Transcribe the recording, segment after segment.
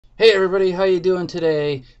Hey everybody, how you doing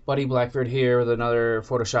today? Buddy Blackbeard here with another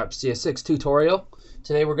Photoshop CS6 tutorial.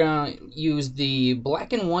 Today we're gonna use the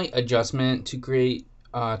black and white adjustment to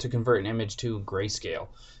convert an image to grayscale.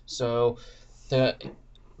 So the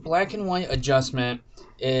black and white adjustment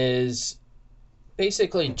is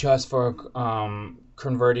basically just for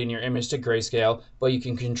converting your image to grayscale, but you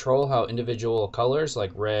can control how individual colors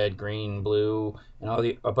like red, green, blue,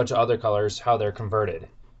 and a bunch of other colors, how they're converted.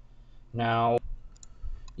 Now,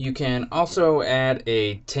 you can also add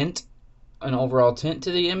a tint, an overall tint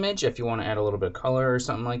to the image if you want to add a little bit of color or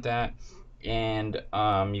something like that. And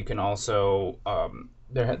you can also,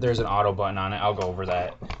 there's an auto button on it. I'll go over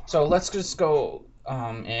that. So let's just go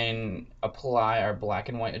and apply our black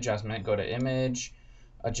and white adjustment. Go to Image,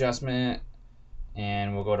 Adjustment,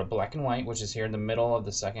 and we'll go to black and white, which is here in the middle of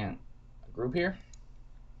the second group here.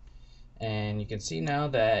 And you can see now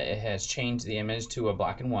that it has changed the image to a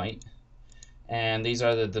black and white. And these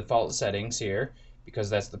are the default settings here because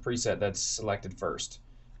that's the preset that's selected first.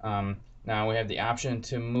 Now we have the option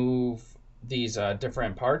to move these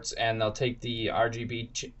different parts, and they'll take the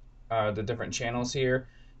RGB, the different channels here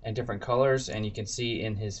and different colors, and you can see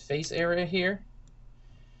in his face area here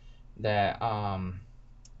that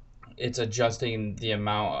it's adjusting the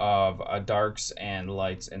amount of darks and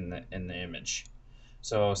lights in the image.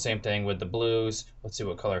 So same thing with the blues. Let's see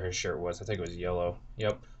what color his shirt was. I think it was yellow.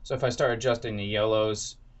 Yep. So if I start adjusting the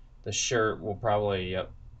yellows, the shirt will probably,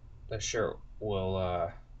 the shirt will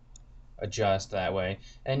adjust that way.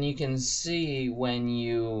 And you can see when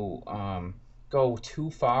you go too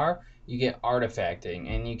far, you get artifacting,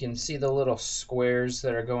 and you can see the little squares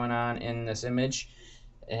that are going on in this image,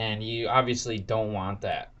 and you obviously don't want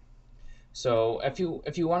that. So if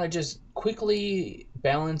you want to just quickly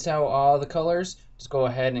balance out all the colors, just go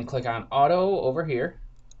ahead and click on Auto over here,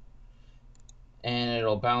 and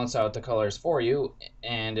it'll balance out the colors for you.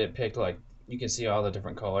 And it picked, like, you can see all the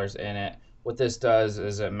different colors in it. What this does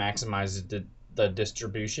is it maximizes the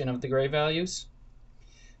distribution of the gray values.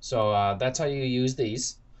 So that's how you use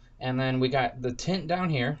these. And then we got the tint down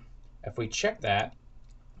here. If we check that,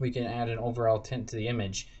 we can add an overall tint to the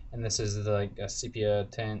image, and this is like a sepia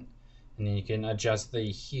tint. And then you can adjust the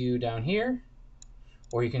hue down here,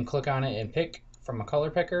 or you can click on it and pick from a color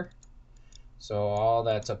picker. So all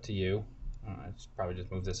that's up to you. I should probably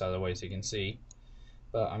just move this out of the way so you can see.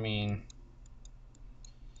 But I mean,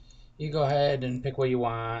 you go ahead and pick what you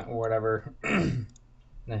want or whatever, and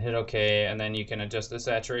then hit OK. And then you can adjust the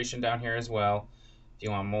saturation down here as well if you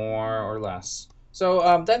want more or less.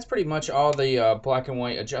 So that's pretty much all the black and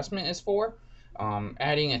white adjustment is for.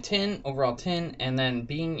 Adding a tint, overall tint, and then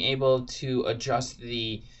being able to adjust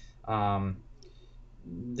the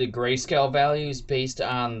grayscale values based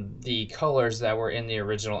on the colors that were in the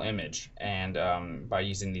original image, and by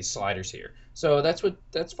using these sliders here. So that's what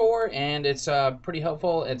that's for, and it's pretty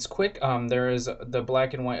helpful. It's quick. There is the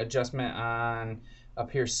black and white adjustment on up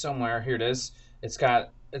here somewhere. Here it is. It's got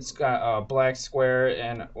a black square,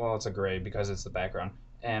 and well, it's a gray because it's the background,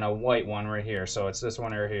 and a white one right here. So it's this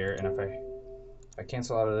one right here, and if I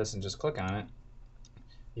cancel out of this and just click on it,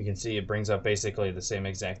 you can see it brings up basically the same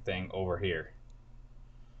exact thing over here.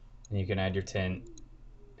 And you can add your tint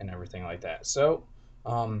and everything like that. So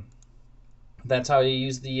that's how you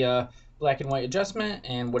use the black and white adjustment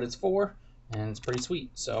and what it's for, and it's pretty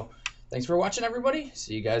sweet. So thanks for watching, everybody.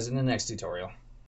 See you guys in the next tutorial.